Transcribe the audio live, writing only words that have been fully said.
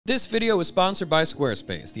This video is sponsored by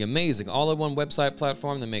Squarespace, the amazing all-in-one website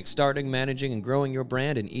platform that makes starting, managing, and growing your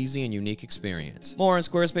brand an easy and unique experience. More on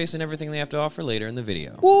Squarespace and everything they have to offer later in the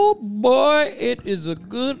video. Oh boy, it is a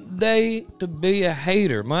good day to be a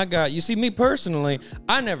hater. My God, you see, me personally,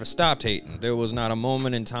 I never stopped hating. There was not a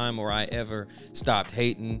moment in time where I ever stopped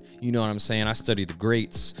hating. You know what I'm saying? I studied the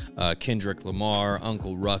greats, Kendrick Lamar,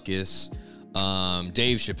 Uncle Ruckus,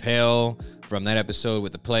 Dave Chappelle from that episode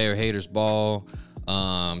with the Player Haters Ball,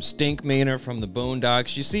 Stink Meaner from the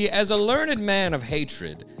Boondocks. You see, as a learned man of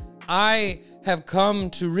hatred, I have come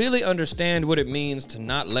to really understand what it means to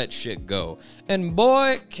not let shit go. And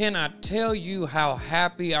boy, can I tell you how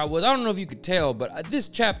happy I was. I don't know if you could tell, but this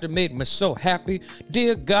chapter made me so happy.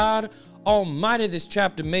 Dear God Almighty, this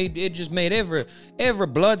chapter just made every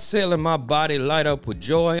blood cell in my body light up with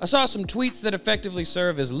joy. I saw some tweets that effectively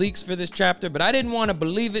serve as leaks for this chapter, but I didn't want to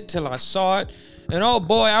believe it till I saw it. And oh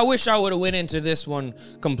boy, I wish I would have went into this one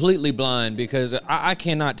completely blind, because I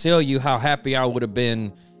cannot tell you how happy I would have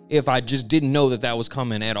been if I just didn't know that that was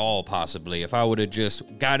coming at all, possibly. If I would have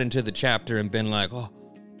just got into the chapter and been like,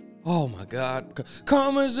 oh my God,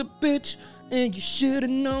 karma's a bitch, and you should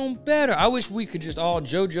have known better. I wish we could just all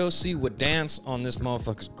JoJo see would dance on this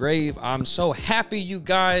motherfucker's grave. I'm so happy, you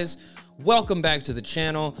guys. Welcome back to the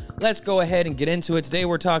channel. Let's go ahead and get into it. Today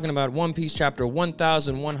we're talking about One Piece chapter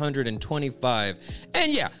 1125.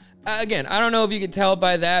 And yeah, again, I don't know if you could tell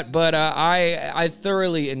by that, but I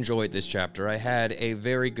thoroughly enjoyed this chapter. I had a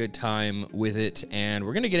very good time with it, and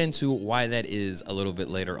we're going to get into why that is a little bit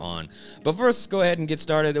later on. But first, let's go ahead and get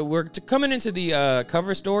started. We're coming into the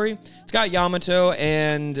cover story. It's got Yamato,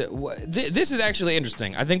 and this is actually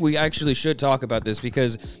interesting. I think we actually should talk about this,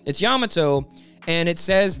 because it's Yamato, and it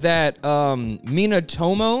says that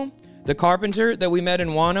Minatomo, the carpenter that we met in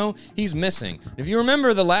Wano, he's missing. If you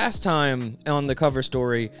remember the last time on the cover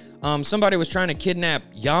story, somebody was trying to kidnap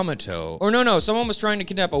Yamato. Or no, someone was trying to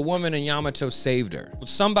kidnap a woman and Yamato saved her.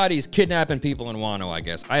 Somebody's kidnapping people in Wano, I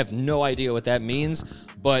guess. I have no idea what that means,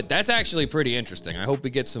 but that's actually pretty interesting. I hope we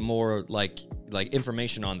get some more like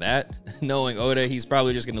information on that. Knowing Oda, he's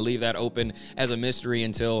probably just gonna leave that open as a mystery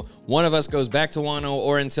until one of us goes back to Wano,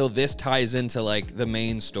 or until this ties into like the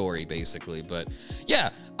main story, basically. But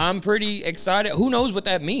yeah, I'm pretty excited. Who knows what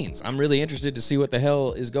that means? I'm really interested to see what the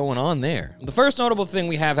hell is going on there. The first notable thing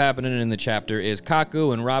we have happening in the chapter is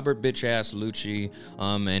Kaku and Robert bitch-ass Lucci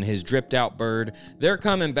and his dripped out bird. They're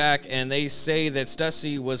coming back, and they say that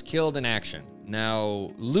Stussy was killed in action.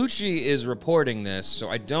 Now, Lucci is reporting this, so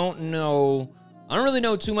I don't really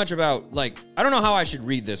know too much about, like, I don't know how I should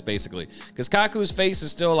read this, basically. Because Kaku's face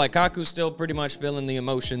is still, like, Kaku's still pretty much feeling the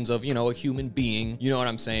emotions of, you know, a human being. You know what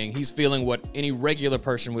I'm saying? He's feeling what any regular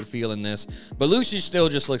person would feel in this. But Lucci still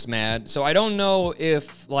just looks mad. So I don't know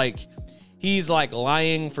if, like, he's, like,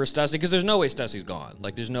 lying for Stussy. Because there's no way Stussy's gone.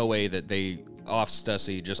 Like, there's no way that they off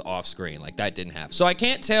Stussy just off screen. Like, that didn't happen. So I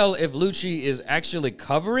can't tell if Lucci is actually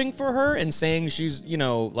covering for her and saying she's, you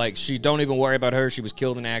know, like, she don't even worry about her. She was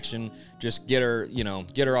killed in action. Just get her, you know,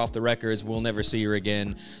 get her off the records. We'll never see her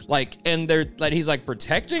again. Like, and they're like, he's like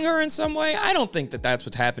protecting her in some way. I don't think that that's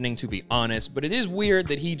what's happening, to be honest, but it is weird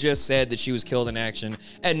that he just said that she was killed in action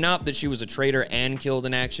and not that she was a traitor and killed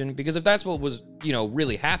in action. Because if that's what was, you know,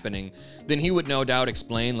 really happening, then he would no doubt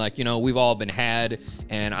explain, like, you know, we've all been had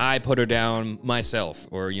and I put her down myself,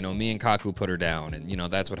 or, you know, me and Kaku put her down, and, you know,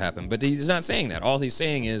 that's what happened. But he's not saying that. All he's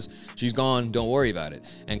saying is she's gone, don't worry about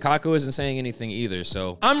it. And Kaku isn't saying anything either.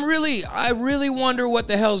 So I really wonder what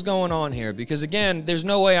the hell's going on here, because again, there's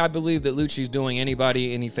no way I believe that Lucci's doing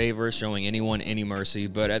anybody any favors, showing anyone any mercy.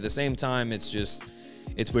 But at the same time, it's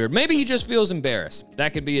weird. Maybe he just feels embarrassed.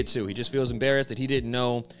 That could be it too. He just feels embarrassed that he didn't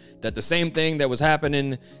know that the same thing that was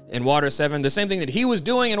happening in Water 7, the same thing that he was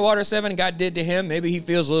doing in Water 7 did to him. Maybe he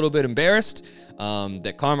feels a little bit embarrassed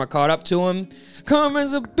that karma caught up to him.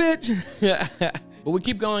 Karma's a bitch. But we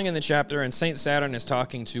keep going in the chapter, and Saint Saturn is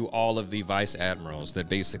talking to all of the vice admirals that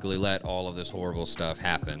basically let all of this horrible stuff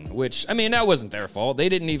happen, which, I mean, that wasn't their fault. They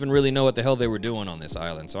didn't even really know what the hell they were doing on this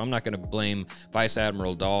island, so I'm not going to blame Vice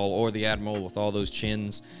Admiral Dahl or the admiral with all those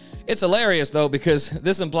chins. It's hilarious, though, because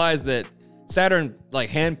this implies that Saturn,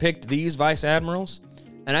 like, handpicked these vice admirals.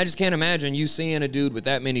 And I just can't imagine you seeing a dude with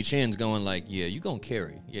that many chins going like, yeah, you gonna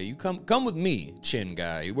carry. Yeah, you come with me, chin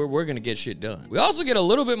guy. We're gonna get shit done. We also get a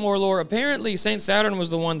little bit more lore. Apparently, Saint Saturn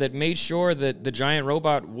was the one that made sure that the giant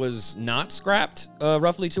robot was not scrapped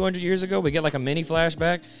roughly 200 years ago. We get like a mini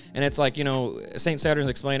flashback, and it's like, you know, Saint Saturn's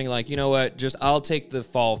explaining like, you know what, just I'll take the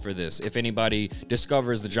fall for this. If anybody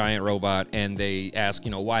discovers the giant robot and they ask,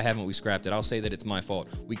 you know, why haven't we scrapped it? I'll say that it's my fault.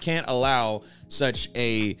 We can't allow such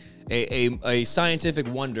a a scientific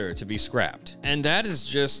wonder to be scrapped. And that is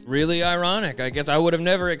just really ironic. I guess I would have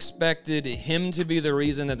never expected him to be the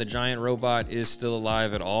reason that the giant robot is still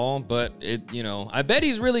alive at all, but I bet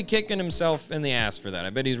he's really kicking himself in the ass for that. I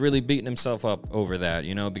bet he's really beating himself up over that,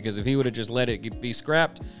 because if he would have just let it be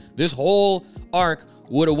scrapped, this whole arc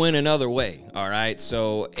would have went another way, all right?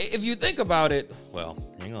 So if you think about it, well,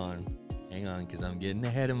 hang on, because I'm getting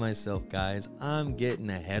ahead of myself, guys. I'm getting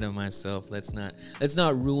ahead of myself. Let's not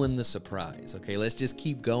ruin the surprise, okay? Let's just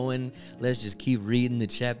keep going. Let's just keep reading the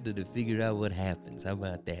chapter to figure out what happens. How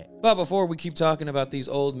about that? But before we keep talking about these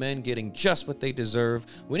old men getting just what they deserve,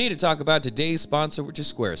 we need to talk about today's sponsor, which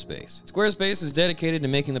is Squarespace. Squarespace is dedicated to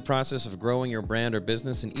making the process of growing your brand or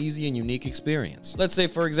business an easy and unique experience. Let's say,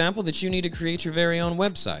 for example, that you need to create your very own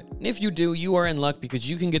website. And if you do, you are in luck because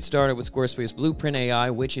you can get started with Squarespace Blueprint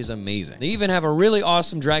AI, which is amazing. They even have a really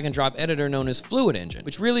awesome drag and drop editor known as Fluid Engine,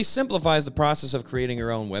 which really simplifies the process of creating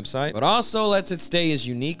your own website, but also lets it stay as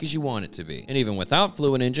unique as you want it to be. And even without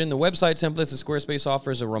Fluid Engine, the website templates that Squarespace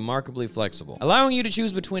offers are remarkably flexible, allowing you to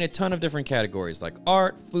choose between a ton of different categories like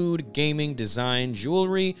art, food, gaming, design,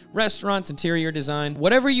 jewelry, restaurants, interior design.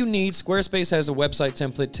 Whatever you need, Squarespace has a website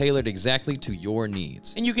template tailored exactly to your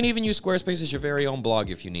needs. And you can even use Squarespace as your very own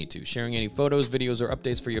blog if you need to, sharing any photos, videos, or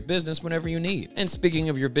updates for your business whenever you need. And speaking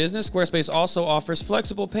of your business, Squarespace also offers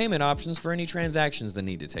flexible payment options for any transactions that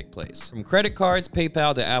need to take place. From credit cards,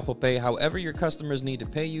 PayPal to Apple Pay, however your customers need to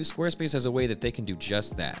pay you, Squarespace has a way that they can do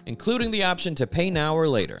just that, including the option to pay now or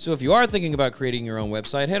later. So if you are thinking about creating your own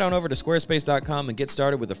website, head on over to squarespace.com and get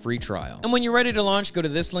started with a free trial. And when you're ready to launch, go to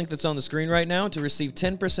this link that's on the screen right now to receive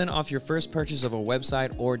 10% off your first purchase of a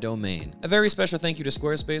website or domain. A very special thank you to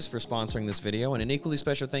Squarespace for sponsoring this video, and an equally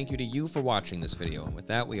special thank you to you for watching this video. And with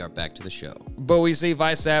that, we are back to the show. But we see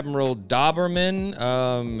Vice Admiral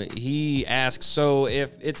Doberman. He asks, so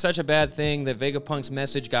if it's such a bad thing that Vegapunk's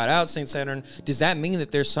message got out, Saint Saturn, does that mean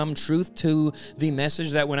that there's some truth to the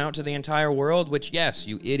message that went out to the entire world? Which, yes,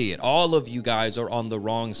 you idiot. All of you guys are on the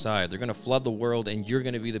wrong side. They're going to flood the world, and you're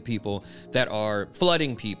going to be the people that are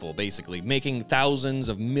flooding people, basically, making thousands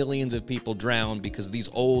of millions of people drown because these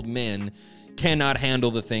old men cannot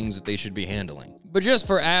handle the things that they should be handling. But just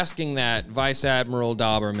for asking that, Vice Admiral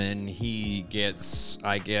Doberman, he gets,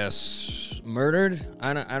 I guess, murdered?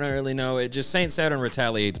 I don't really know. It just, Saint Saturn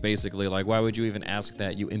retaliates, basically. Like, why would you even ask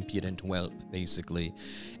that, you impudent whelp, basically?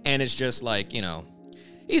 And it's just like,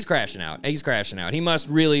 he's crashing out. He's crashing out. He must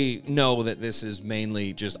really know that this is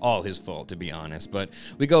mainly just all his fault, to be honest. But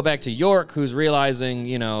we go back to York, who's realizing,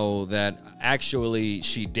 that actually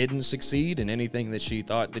she didn't succeed in anything that she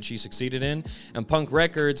thought that she succeeded in. And Punk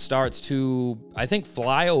Records starts to, I think,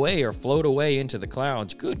 fly away or float away into the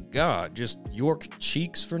clouds. Good God, just York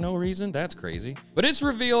cheeks for no reason? That's crazy. But it's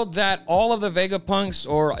revealed that all of the Vegapunks,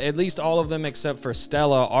 or at least all of them except for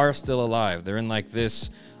Stella, are still alive. They're in like this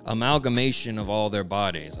amalgamation of all their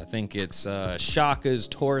bodies. I think it's Shaka's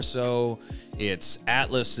torso, it's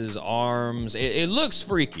Atlas's arms. It looks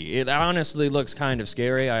freaky. It honestly looks kind of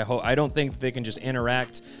scary. I don't think they can just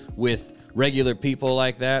interact with regular people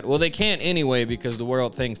like that. Well, they can't anyway because the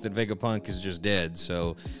world thinks that Vegapunk is just dead,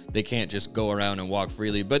 so they can't just go around and walk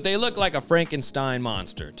freely. But they look like a Frankenstein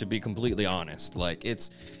monster, to be completely honest. Like,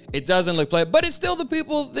 it doesn't look play, but it's still the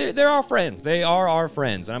people. They're our friends. They are our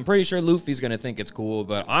friends, and I'm pretty sure Luffy's gonna think it's cool.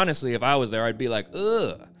 But honestly, if I was there, I'd be like,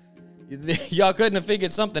 ugh. Y'all couldn't have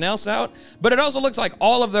figured something else out? But it also looks like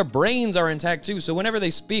all of their brains are intact too, so whenever they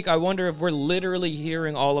speak, I wonder if we're literally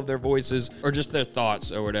hearing all of their voices or just their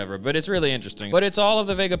thoughts or whatever, but it's really interesting. But it's all of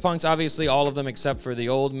the Vegapunks, obviously all of them except for the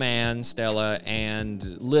old man, Stella, and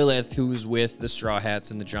Lilith, who's with the Straw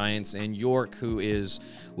Hats and the Giants, and York, who is,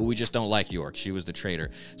 well, we just don't like York. She was the traitor.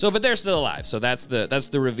 So, but they're still alive, so that's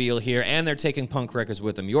the reveal here, and they're taking Punk Records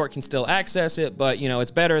with them. York can still access it, but,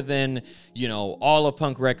 it's better than, all of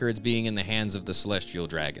Punk Records being in the hands of the Celestial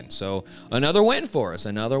Dragon. So another win for us,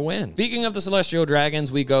 another win. Speaking of the Celestial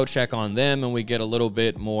Dragons, we go check on them and we get a little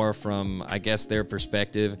bit more from, I guess, their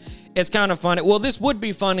perspective. It's kind of funny. Well, this would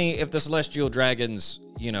be funny if the Celestial Dragons,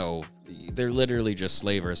 they're literally just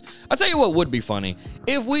slavers. I'll tell you what would be funny.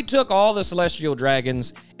 If we took all the Celestial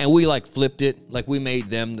Dragons and we flipped it, like we made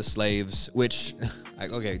them the slaves, which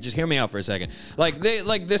okay, just hear me out for a second. Like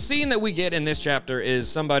the scene that we get in this chapter is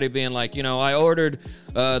somebody being like, I ordered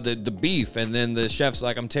the beef, and then the chef's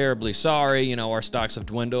like, I'm terribly sorry, our stocks have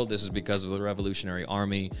dwindled. This is because of the Revolutionary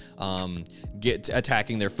Army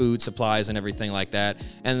attacking their food supplies and everything like that.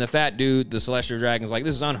 And the fat dude, the Celestial Dragon's like,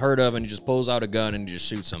 this is unheard of, and he just pulls out a gun and he just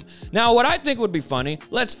shoots him. Now, what I think would be funny,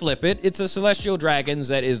 let's flip it. It's the Celestial Dragons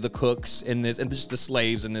that is the cooks in this, and just the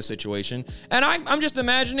slaves in this situation. And I'm just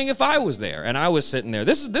imagining if I was there and I was sitting sitting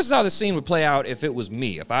there. This is how the scene would play out if it was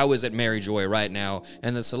me, if I was at Mary Joy right now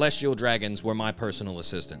and the celestial dragons were my personal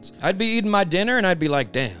assistants. I'd be eating my dinner and I'd be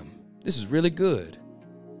like, damn, this is really good.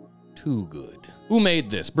 Too good. Who made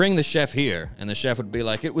this? Bring the chef here. And the chef would be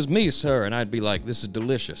like, it was me, sir. And I'd be like, this is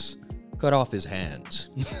delicious. Cut off his hands.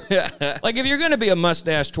 Like, if you're gonna be a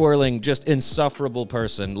mustache twirling, just insufferable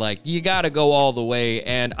person, like, you gotta go all the way.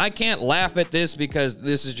 And I can't laugh at this because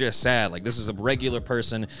this is just sad. Like, this is a regular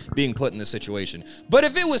person being put in this situation. But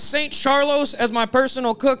if it was St. Charlos as my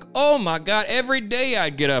personal cook, oh my God, every day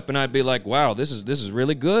I'd get up and I'd be like, wow, this is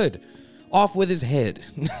really good. Off with his head.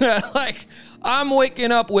 Like, I'm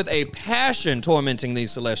waking up with a passion tormenting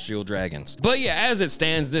these celestial dragons. But yeah, as it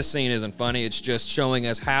stands, this scene isn't funny. It's just showing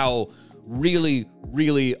us how really,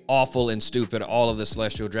 really awful and stupid all of the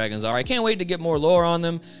celestial dragons are. I can't wait to get more lore on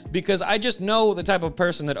them because I just know the type of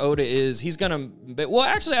person that Oda is. He's gonna, well,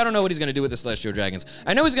 actually, I don't know what he's gonna do with the celestial dragons.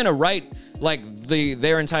 I know he's gonna write like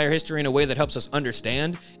their entire history in a way that helps us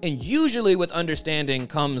understand. And usually with understanding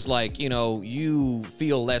comes like, you know, you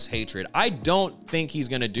feel less hatred. I don't think he's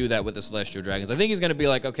gonna do that with the celestial dragons. I think he's gonna be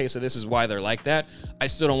like, okay, so this is why they're like that. I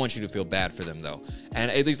still don't want you to feel bad for them though.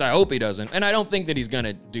 And at least I hope he doesn't. And I don't think that he's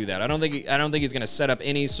gonna do that. I don't think he's gonna set up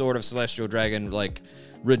any sort of celestial dragon like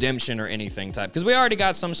redemption or anything type, because we already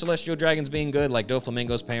got some celestial dragons being good, like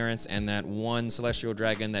Doflamingo's parents and that one celestial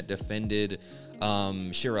dragon that defended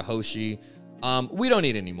Shirahoshi. We don't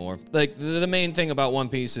need any more. Like, the main thing about One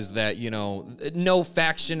Piece is that, you know, no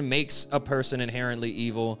faction makes a person inherently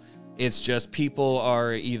evil. It's just people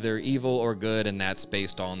are either evil or good, and that's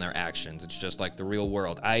based on their actions. It's just like the real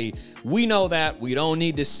world. We know that. We don't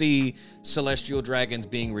need to see celestial dragons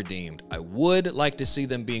being redeemed. I would like to see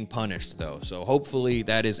them being punished, though. So hopefully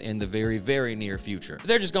that is in the very, very near future.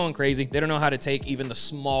 They're just going crazy. They don't know how to take even the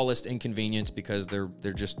smallest inconvenience because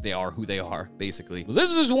they are who they are, basically.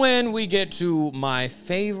 This is when we get to my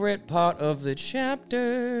favorite part of the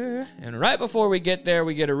chapter. And right before we get there,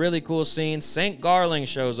 we get a really cool scene. St. Garling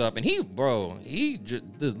shows up, and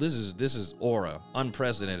this is aura,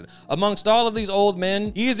 unprecedented. Amongst all of these old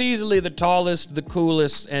men, he's easily the tallest, the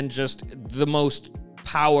coolest, and just the most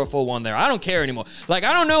powerful one there. I don't care anymore. Like,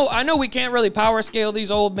 I don't know. I know we can't really power scale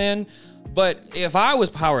these old men, but if I was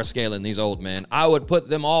power scaling these old men, I would put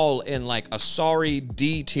them all in like a sorry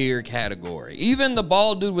D tier category. Even the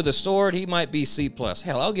bald dude with a sword, he might be C+.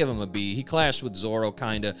 Hell, I'll give him a B. He clashed with Zoro,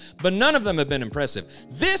 kinda, but none of them have been impressive.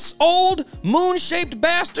 This old moon-shaped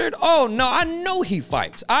bastard, oh no, I know he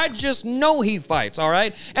fights. I just know he fights, all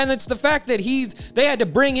right? And it's the fact that they had to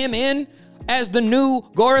bring him in as the new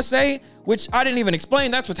Gorosei, which I didn't even explain.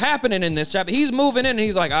 That's what's happening in this chapter. He's moving in and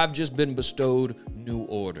he's like, I've just been bestowed new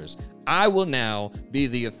orders. I will now be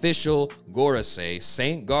the official Gorosei,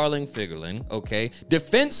 St. Garling Figurlin, okay?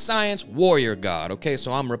 Defense Science Warrior God, okay?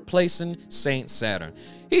 So I'm replacing St. Saturn.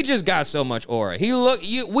 He just got so much aura.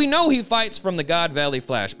 We know he fights from the God Valley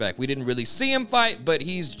flashback. We didn't really see him fight, but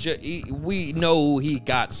we know he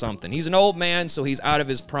got something. He's an old man, so he's out of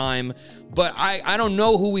his prime, but I don't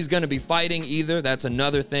know who he's gonna be fighting either. That's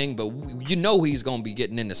another thing, but you know he's gonna be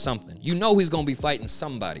getting into something. You know he's gonna be fighting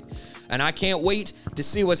somebody. And I can't wait to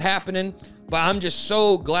see what's happening, but I'm just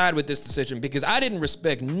so glad with this decision because I didn't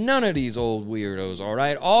respect none of these old weirdos, all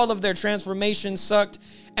right? All of their transformations sucked,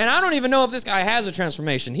 and I don't even know if this guy has a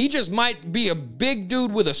transformation. He just might be a big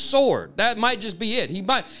dude with a sword. That might just be it.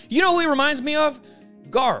 You know who he reminds me of?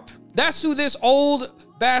 Garp. That's who this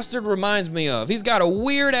old bastard reminds me of. He's got a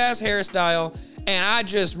weird-ass hairstyle,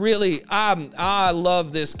 and I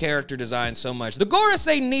love this character design so much. The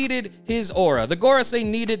Gorosei needed his aura. The Gorosei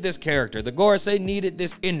needed this character. The Gorosei needed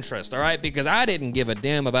this interest, all right? Because I didn't give a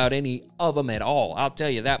damn about any of them at all. I'll tell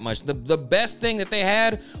you that much. The best thing that they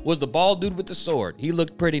had was the bald dude with the sword. He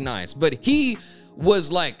looked pretty nice, but he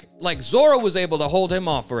was like Zoro was able to hold him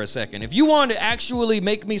off for a second. If you wanted to actually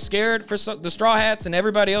make me scared for the Straw Hats and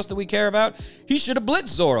everybody else that we care about, he should have blitzed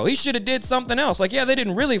Zoro. He should have did something else. Like, yeah, they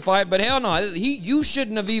didn't really fight, but hell no, you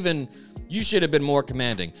should have been more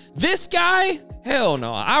commanding. This guy, hell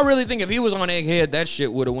no. I really think if he was on Egghead, that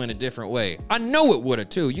shit would have went a different way. I know it would have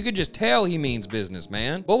too. You could just tell he means business,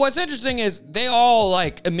 man. But what's interesting is they all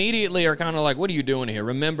like immediately are kind of like, what are you doing here?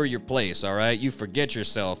 Remember your place, all right? You forget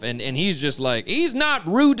yourself. And he's just like, he's not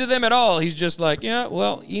rude to them at all. He's just like, yeah,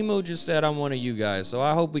 well, Emu just said I'm one of you guys. So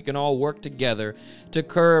I hope we can all work together to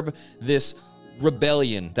curb this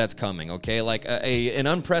rebellion that's coming, okay? Like an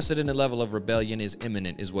unprecedented level of rebellion is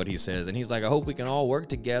imminent is what he says. And he's like, I hope we can all work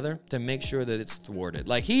together to make sure that it's thwarted.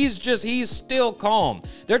 Like he's still calm.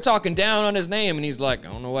 They're talking down on his name and he's like,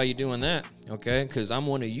 I don't know why you're doing that, okay? Because I'm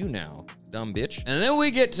one of you now. dumb bitch. And then we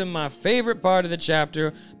get to my favorite part of the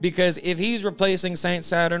chapter, because if he's replacing Saint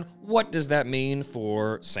Saturn, what does that mean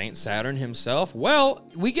for Saint Saturn himself? Well,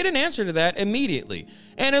 we get an answer to that immediately.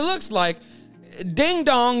 And it looks like ding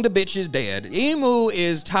dong, the bitch is dead. Emu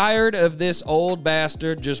is tired of this old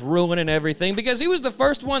bastard just ruining everything, because he was the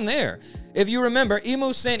first one there. If you remember,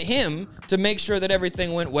 Emu sent him to make sure that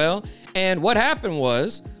everything went well. And what happened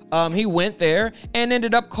was, he went there and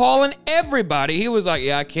ended up calling everybody. He was like,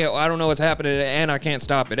 yeah, I don't know what's happening, and I can't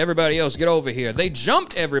stop it. Everybody else, get over here. They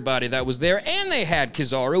jumped everybody that was there, and they had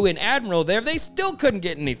Kizaru and Admiral there. They still couldn't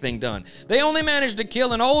get anything done. They only managed to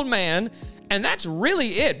kill an old man. And that's really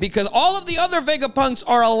it, because all of the other Vegapunks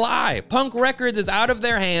are alive. Punk Records is out of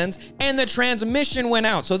their hands, and the transmission went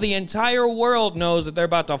out. So the entire world knows that they're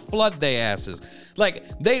about to flood their asses. Like,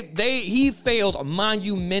 he failed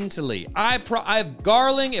monumentally.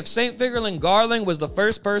 Garling, if St. Figurling Garling was the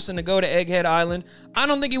first person to go to Egghead Island, I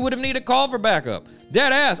don't think he would have needed a call for backup.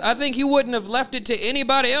 Dead ass. I think he wouldn't have left it to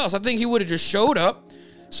anybody else. I think he would have just showed up,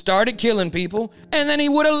 started killing people, and then he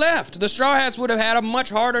would have left. The Straw Hats would have had a much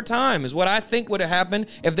harder time, is what I think would have happened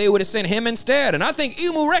if they would have sent him instead. And I think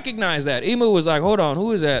Emu recognized that. Emu was like, hold on,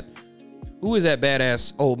 who is that? Who is that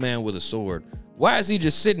badass old man with a sword? Why is he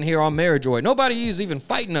just sitting here on Marijoy? Nobody is even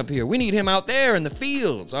fighting up here. We need him out there in the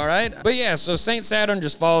fields, all right? But yeah, so Saint Saturn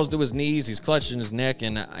just falls to his knees. He's clutching his neck,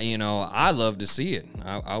 and you know, I love to see it.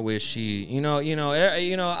 I wish he, I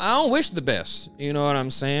don't wish the best. You know what I'm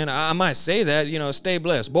saying? I might say that, stay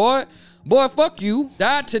blessed, boy. Boy, fuck you.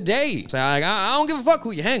 Die today. So I don't give a fuck who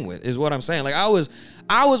you hang with, is what I'm saying. Like I was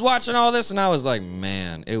watching all this, and I was like,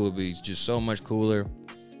 man, it would be just so much cooler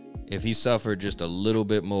if he suffered just a little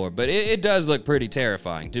bit more. But it does look pretty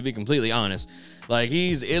terrifying, to be completely honest. Like,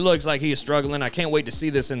 it looks like he is struggling. I can't wait to see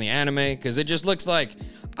this in the anime, because it just looks like,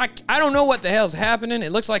 I don't know what the hell's happening.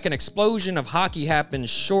 It looks like an explosion of hockey happens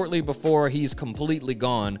shortly before he's completely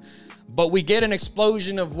gone. But we get an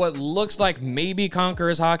explosion of what looks like maybe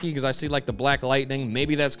Conqueror's Haki, because I see like the black lightning.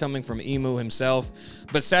 Maybe that's coming from Emu himself.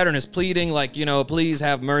 But Saturn is pleading, like, please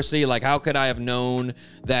have mercy. Like, how could I have known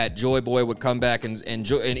that Joy Boy would come back? And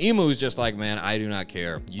Emu's just like, man, I do not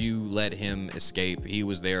care. You let him escape. He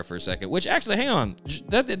was there for a second. Which, actually, hang on.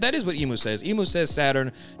 That is what Emu says. Emu says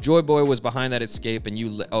Saturn, Joy Boy was behind that escape,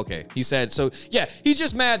 and okay. He said, so, yeah, he's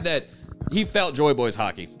just mad that he felt Joy Boy's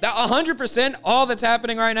Haki. That 100%, all that's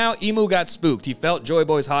happening right now, Emu got spooked. He felt Joy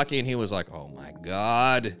Boy's Haki, and he was like, oh my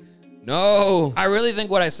God, no. I really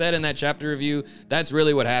think what I said in that chapter review, that's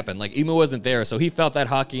really what happened. Like, Emu wasn't there, so he felt that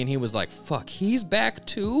Haki, and he was like, fuck, he's back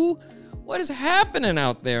too? What is happening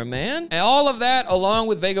out there, man? And all of that, along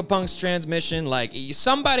with Vegapunk's transmission, like,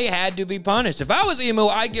 somebody had to be punished. If I was Emu,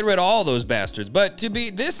 I'd get rid of all those bastards. But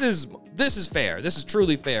this is fair. This is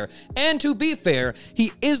truly fair. And to be fair,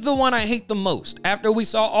 he is the one I hate the most. After we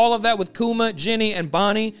saw all of that with Kuma, Ginny, and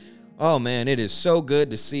Bonnie, oh man, it is so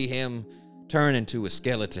good to see him turn into a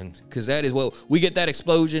skeleton, because that is what we get, that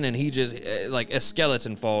explosion, and he just like a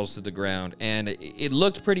skeleton falls to the ground, and it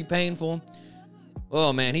looked pretty painful.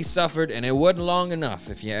 Oh man, he suffered, and it wasn't long enough,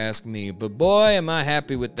 if you ask me. But boy, am I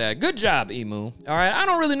happy with that. Good job, Emu. All right, I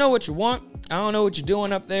don't really know what you want. I don't know what you're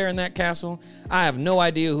doing up there in that castle. I have no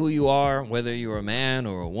idea who you are, whether you're a man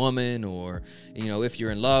or a woman, or, if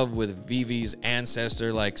you're in love with Vivi's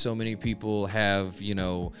ancestor, like so many people have,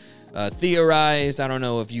 theorized. I don't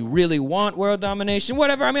know if you really want world domination,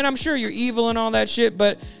 whatever. I mean, I'm sure you're evil and all that shit,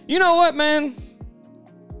 but you know what, man?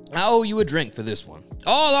 I owe you a drink for this one.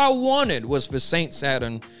 All I wanted was for Saint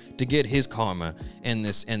Saturn to get his karma in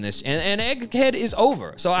this, and Egghead is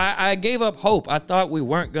over. So I gave up hope. I thought we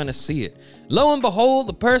weren't gonna see it. Lo and behold,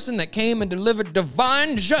 the person that came and delivered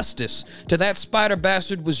divine justice to that spider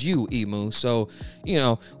bastard was you, Emu. So,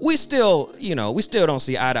 we still don't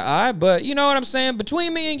see eye to eye, but you know what I'm saying?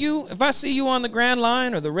 Between me and you, if I see you on the Grand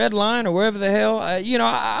Line or the Red Line or wherever the hell,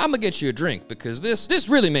 I'm gonna get you a drink, because this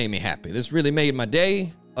really made me happy. This really made my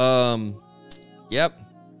day. Yep.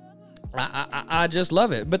 I just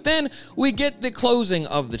love it. But then we get the closing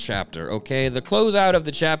of the chapter, okay? The closeout of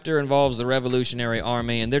the chapter involves the Revolutionary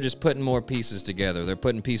Army, and they're just putting more pieces together. They're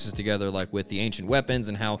putting pieces together, like with the ancient weapons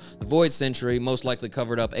and how the Void Century most likely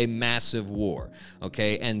covered up a massive war,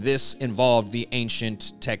 okay? And this involved the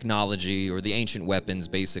ancient technology, or the ancient weapons,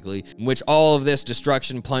 basically, in which all of this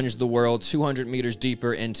destruction plunged the world 200 meters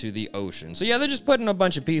deeper into the ocean. So yeah, they're just putting a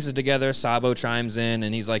bunch of pieces together. Sabo chimes in,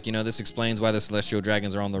 and he's like, this explains why the Celestial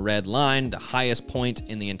Dragons are on the Red Line. line, the highest point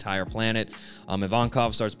in the entire planet.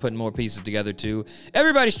 Ivankov starts putting more pieces together too.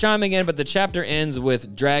 Everybody's chiming in, but the chapter ends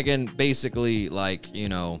with Dragon basically like, you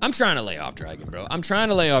know, I'm trying to lay off Dragon, bro. I'm trying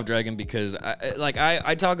to lay off Dragon because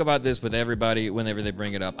I talk about this with everybody whenever they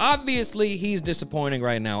bring it up. Obviously, he's disappointing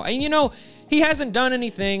right now. And you know, he hasn't done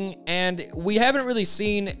anything, and we haven't really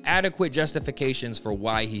seen adequate justifications for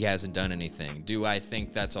why he hasn't done anything. Do I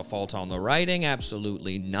think that's a fault on the writing?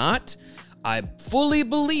 Absolutely not. I fully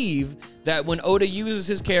believe that when Oda uses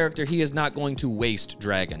his character, he is not going to waste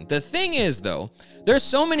Dragon. The thing is, though, there's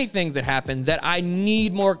so many things that happen that I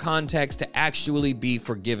need more context to actually be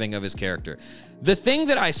forgiving of his character. The thing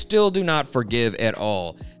that I still do not forgive at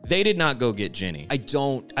all, they did not go get Jenny. I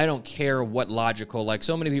don't care what logical, like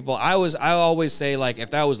so many people, I always say, like, if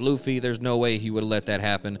that was Luffy, there's no way he would have let that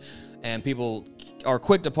happen. And people are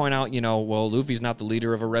quick to point out, you know, well, Luffy's not the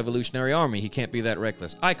leader of a revolutionary army. He can't be that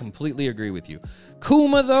reckless. I completely agree with you.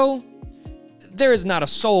 Kuma, though, there is not a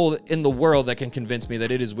soul in the world that can convince me that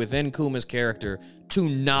it is within Kuma's character to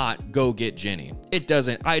not go get Jenny. It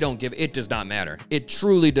doesn't, it does not matter. It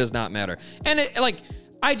truly does not matter. And it, like,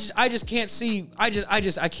 I just can't see, I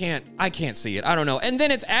can't see it. I don't know. And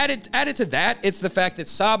then it's added to that, it's the fact that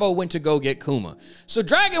Sabo went to go get Kuma. So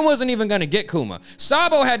Dragon wasn't even gonna get Kuma.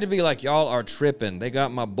 Sabo had to be like, y'all are tripping. They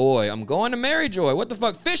got my boy. I'm going to Maryjoy. What the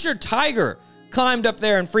fuck? Fisher Tiger climbed up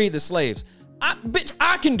there and freed the slaves. Bitch,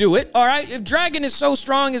 I can do it, all right? If Dragon is so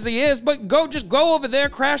strong as he is, but just go over there,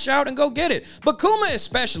 crash out, and go get it. But Kuma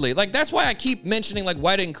especially, like, that's why I keep mentioning, like,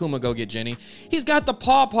 why didn't Kuma go get Jenny? He's got the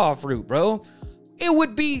pawpaw fruit, bro. It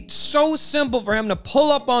would be so simple for him to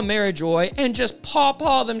pull up on Maryjoy and just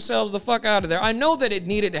paw themselves the fuck out of there. I know that it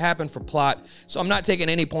needed to happen for plot, so I'm not taking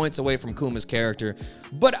any points away from Kuma's character,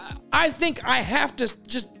 but I think I have to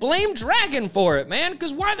just blame Dragon for it, man,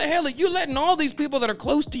 because why the hell are you letting all these people that are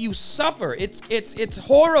close to you suffer? It's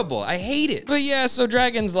horrible. I hate it. But yeah, so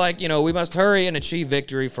Dragon's like, you know, we must hurry and achieve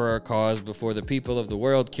victory for our cause before the people of the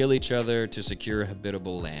world kill each other to secure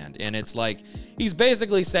habitable land. And it's like, he's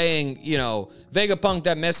basically saying, you know, Vegapunk,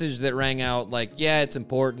 that message that rang out, like, yeah, it's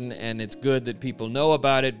important and it's good that people know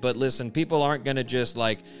about it, but listen, people aren't gonna just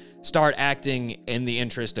like start acting in the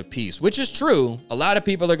interest of peace, which is true. A lot of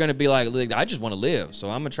people are gonna be like, I just want to live, so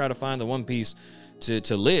I'm gonna try to find the One Piece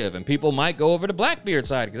to live, and people might go over to Blackbeard's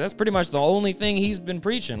side because that's pretty much the only thing he's been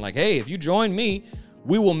preaching. Like, hey, if you join me,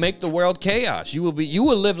 we will make the world chaos. You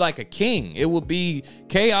will live like a king. It will be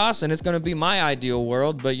chaos, and it's going to be my ideal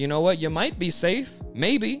world. But you know what? You might be safe.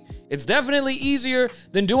 Maybe. It's definitely easier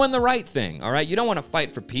than doing the right thing. All right? You don't want to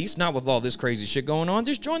fight for peace. Not with all this crazy shit going on.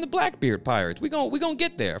 Just join the Blackbeard pirates. We gonna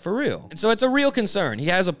get there for real. And so it's a real concern. He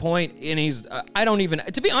has a point, and he's.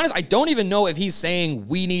 To be honest, I don't even know if he's saying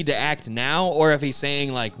we need to act now, or if he's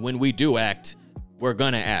saying like when we do act, we're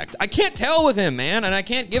gonna act. I can't tell with him, man, and I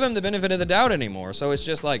can't give him the benefit of the doubt anymore. So it's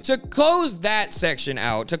just like, to close that section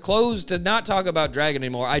out, to not talk about Dragon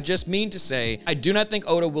anymore, I just mean to say, I do not think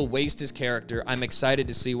Oda will waste his character. I'm excited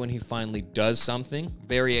to see when he finally does something.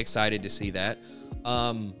 Very excited to see that.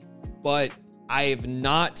 But I have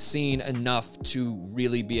not seen enough to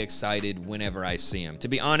really be excited whenever I see him. To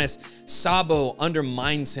be honest, Sabo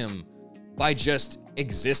undermines him by just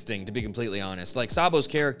existing, to be completely honest. Like, Sabo's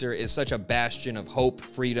character is such a bastion of hope,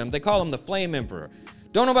 freedom. They call him the Flame Emperor.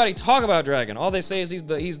 Don't nobody talk about Dragon. All they say is he's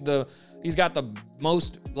got the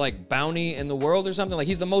most, like, bounty in the world or something. Like,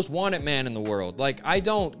 he's the most wanted man in the world. Like, I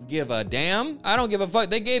don't give a damn. I don't give a fuck.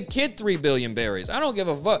 They gave Kid 3 billion berries. I don't give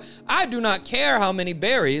a fuck. I do not care how many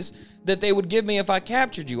berries that they would give me if I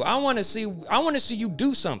captured you. I want to see you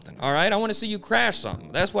do something, all right? I want to see you crash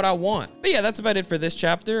something. That's what I want. But yeah, that's about it for this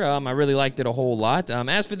chapter. I really liked it a whole lot.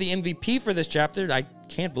 As for the MVP for this chapter, I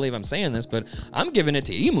can't believe I'm saying this, but I'm giving it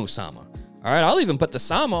to Imu-sama. All right, I'll even put the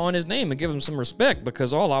Sama on his name and give him some respect,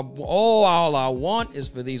 because all I want is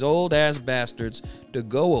for these old ass bastards to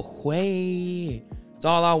go away. That's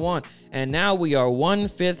all I want. And now we are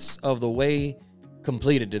 1/5 of the way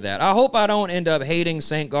completed to that. I hope I don't end up hating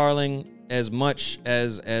St. Garling as much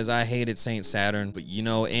as I hated St. Saturn, but you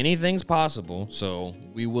know, anything's possible, so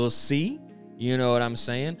we will see. You know what I'm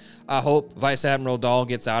saying? I hope Vice Admiral Dahl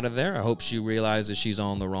gets out of there. I hope she realizes she's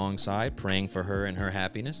on the wrong side, praying for her and her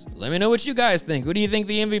happiness. Let me know what you guys think. What do you think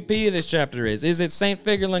the MVP of this chapter is? Is it St.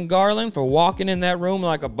 Figurlin Garland for walking in that room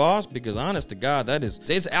like a boss? Because honest to God,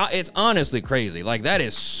 it's honestly crazy. Like, that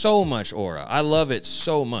is so much aura. I love it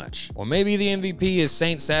so much. Or maybe the MVP is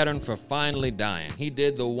St. Saturn for finally dying. He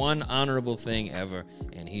did the one honorable thing ever,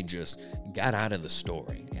 and he just got out of the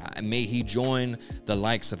story. May he join the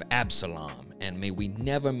likes of Absalom and may we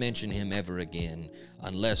never mention him ever again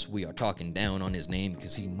unless we are talking down on his name,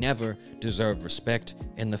 because he never deserved respect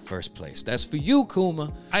in the first place. That's for you,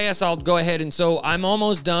 Kuma. I guess I'll go ahead, and so I'm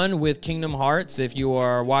almost done with Kingdom Hearts. If you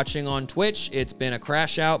are watching on Twitch, it's been a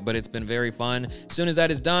crash out, but it's been very fun. As soon as that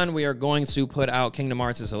is done, we are going to put out Kingdom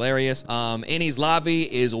Hearts is Hilarious. Enies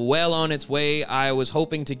Lobby is well on its way. I was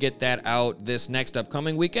hoping to get that out this next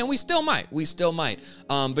upcoming weekend. We still might.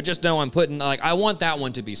 But just know I'm putting, like, I want that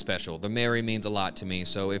one to be special. The Mary means a lot to me,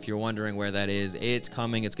 so if you're wondering where that is, it's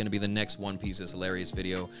coming. It's going to be the next One Piece is Hilarious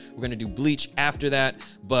video. We're going to do Bleach after that,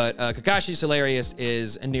 but Kakashi's Hilarious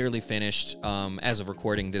is nearly finished as of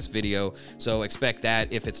recording this video, so expect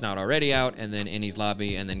that if it's not already out, and then Enies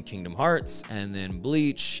Lobby, and then Kingdom Hearts, and then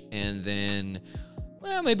Bleach, and then,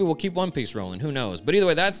 well, maybe we'll keep One Piece rolling. Who knows? But either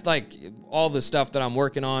way, that's like all the stuff that I'm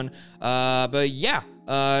working on. But yeah,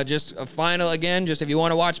 just a final, again, just if you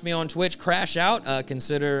want to watch me on Twitch crash out,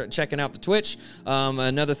 consider checking out the Twitch.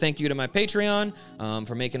 Another thank you to my Patreon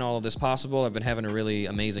for making all of this possible. I've been having a really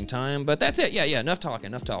amazing time. But that's it. Yeah, enough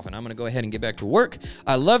talking. I'm going to go ahead and get back to work.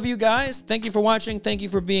 I love you guys. Thank you for watching. Thank you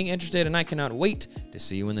for being interested. And I cannot wait to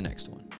see you in the next one.